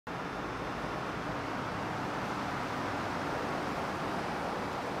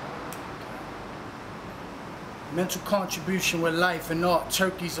Mental contribution with life and art,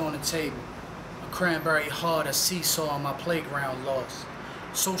 turkeys on the table. A cranberry heart, a seesaw on my playground lost.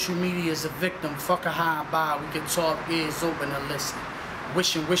 Social media is a victim, fuck a high and by, we can talk, ears open to listen.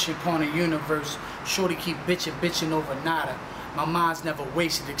 Wishing upon a universe, shorty keep bitching over nada. My mind's never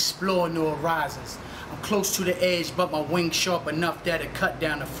wasted, explore new horizons. I'm close to the edge, but my wings sharp enough that it cut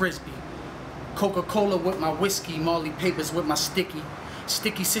down a frisbee. Coca-Cola with my whiskey, Marley papers with my sticky.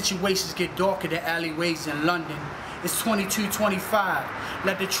 Sticky situations get darker than alleyways in London. It's 2225.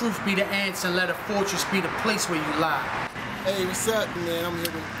 Let the truth be the answer and let a fortress be the place where you lie. Hey, what's up, man? I'm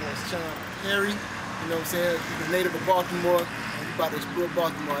here with Sean Harry. You know what I'm saying? He's a native of Baltimore. And he's about to explore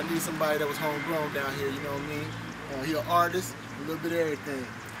Baltimore. I need somebody that was homegrown down here, you know what I mean? He's an artist, a little bit of everything.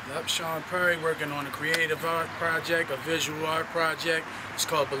 Yep, Sean Perry working on a creative art project, a visual art project. It's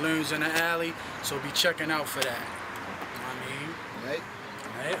called Balloons in the Alley, so be checking out for that. You know what I mean? Right.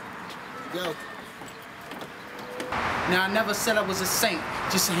 Right. Go. Now, I never said I was a saint,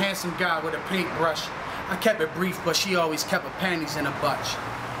 just a handsome guy with a paintbrush. I kept it brief, but she always kept her panties in a bunch.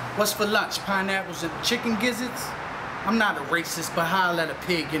 What's for lunch? Pineapples and chicken gizzards? I'm not a racist, but how I let a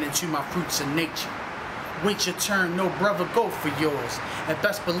pig get into my fruits of nature. Wait your turn, no brother, go for yours. And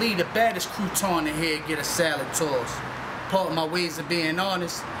best believe the baddest crouton in here get a salad toss. Part of my ways of being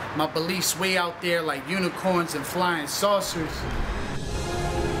honest, my beliefs way out there like unicorns and flying saucers.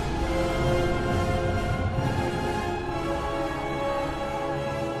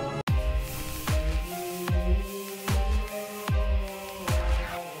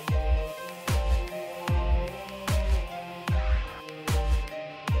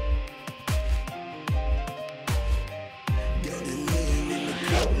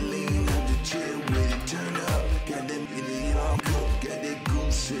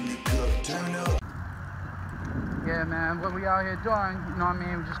 Yeah, man, what we out here doing, you know what I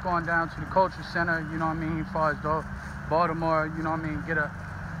mean, we're just going down to the culture center, you know what I mean, as far as Baltimore, you know what I mean, get a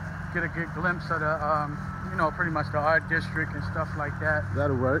good glimpse of the, you know, pretty much the art district and stuff like that.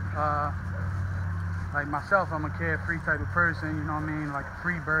 That'll work. Like myself, I'm a carefree type of person, you know what I mean, like a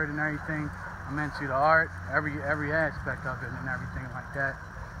free bird and everything. I'm into the art, every aspect of it and everything like that.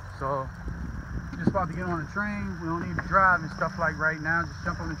 So, just about to get on the train, we don't need to drive and stuff like right now, just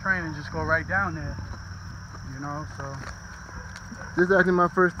jump on the train and just go right down there. You know, so. This is actually my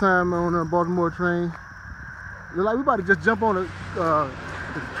first time on a Baltimore train. You're like, we about to just jump on the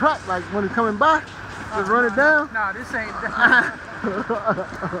track, like when it's coming by, just run it down. Nah, this ain't that.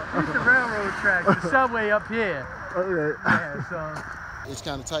 This is the railroad track, the subway up here. Okay. Yeah, so. It's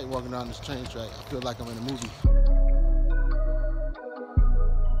kind of tight walking around this train track. I feel like I'm in a movie.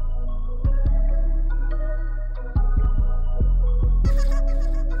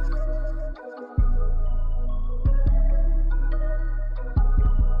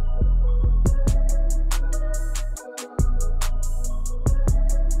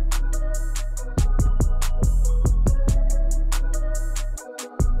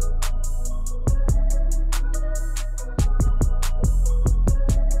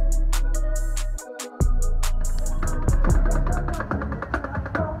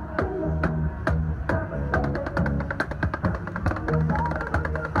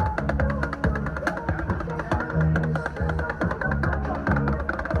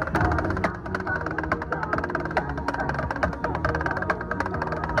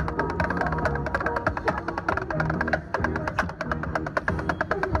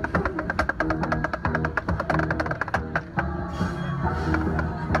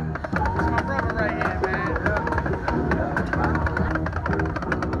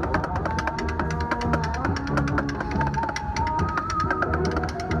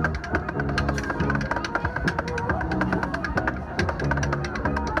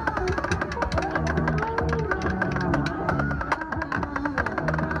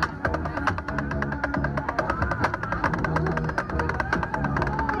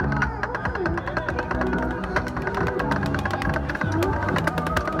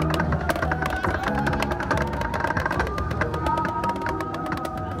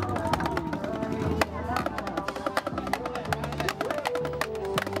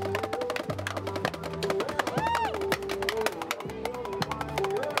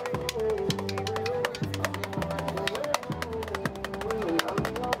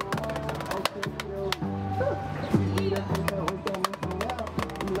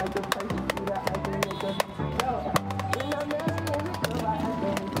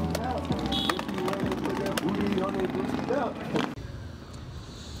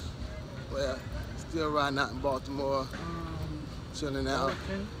 Well, still riding out in Baltimore, chilling out.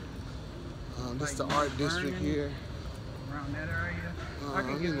 This is the art district here. around that area. I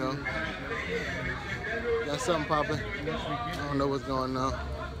can you know. Got something popping. I don't know what's going on.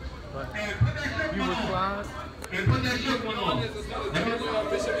 But you with Clyde? Hey, put that strip one on. Let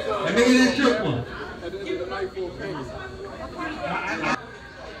me get that strip one.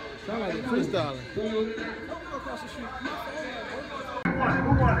 Sound like freestyling. Who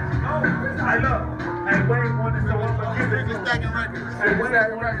won it? I look. Hey, Wayne won it, so I'm going to give it. Stacking records. Hey, Wayne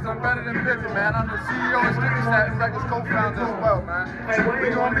Stacking Records, I'm better than 50, man. I'm the CEO and Stacking Records co-founder as well, man.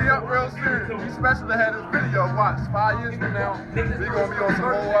 We're going to be up real soon. We especially had this video, watch, 5 years from now, we're going to be on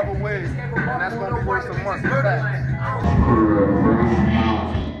some whole other waves. And that's going to be worth some months, facts.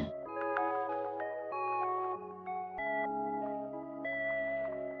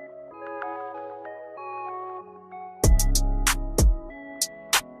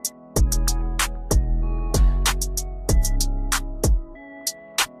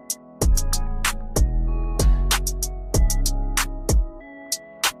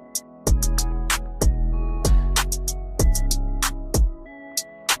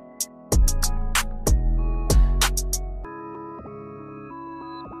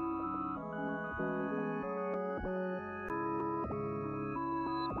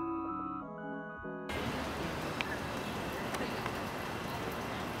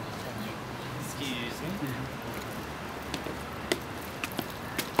 Excuse me.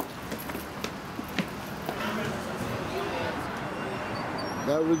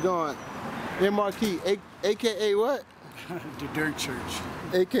 There we going. Hey, Marquis, AKA what? The Dirt Church.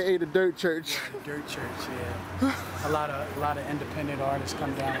 AKA the Dirt Church. The Dirt Church, yeah. a lot of independent artists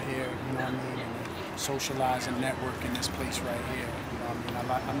come down here, you know what I mean, and they socialize and network in this place right here. You know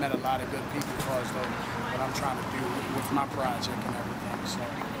what I mean? I met a lot of good people as far as though what I'm trying to do with my project and everything. So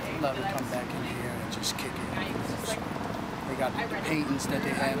I love to come back in here and just kick it. You know, so they got the paintings that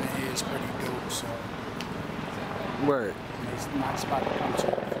they have in here is pretty dope. So Word. it's a nice spot to come to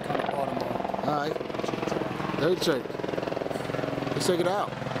if you come to Baltimore. All right. Dirt Church. Let's check it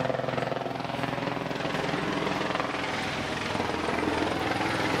out.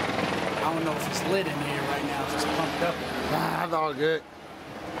 I don't know if it's lit in here right now, if it's pumped up. Ah, it's all good.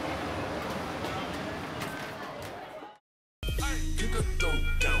 Kick a dope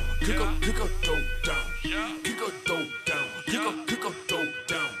down, kick a dope down, kick a dope down, kick a dope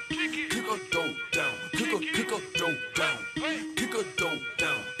down, kick a dope down, kick a dope down, kick a dope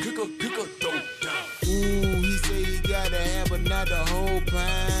down, kick a dope down. Ooh, he say he gotta have but not the whole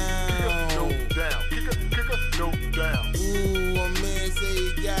pound. Dope down, kick a dope down. Ooh, a man say he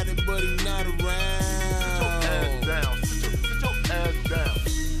got it but he not around. Ass down, sit your ass down.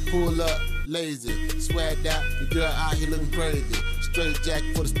 Pull up, lazy, swagged out, the girl out here looking crazy. Straight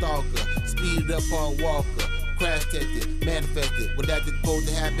jacket for the stalker, speed up on Walker. Crash tested, manifested, what that supposed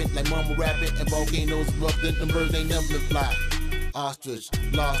to happen? Like mama rapping and volcanoes erupting, them birds ain't never been fly. Ostrich,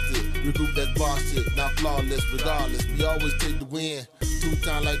 lost it, regroup that boss shit, not flawless, regardless. We always take the win, 2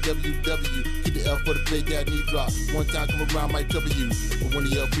 times like WW. Keep the L for the big ass knee drop. 1 time come around might trouble you, but when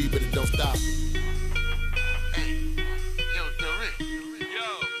the LP, but it don't stop. Hey, yo, Rick, yo,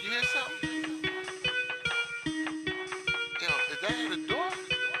 you hear something? Yo, is that at the door?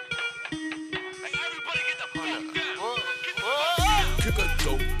 Hey, everybody get the fuck down. Kick a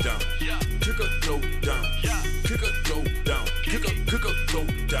dope down. Kick a dope down. Kick a dope down. Kick a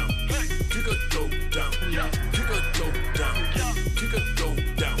dope down. Kick a dope down. Kick a dope down. Kick a dope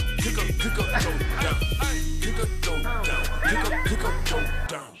down. Kick a dope down. Kick a dope down. Kick a dope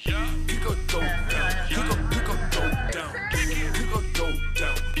down.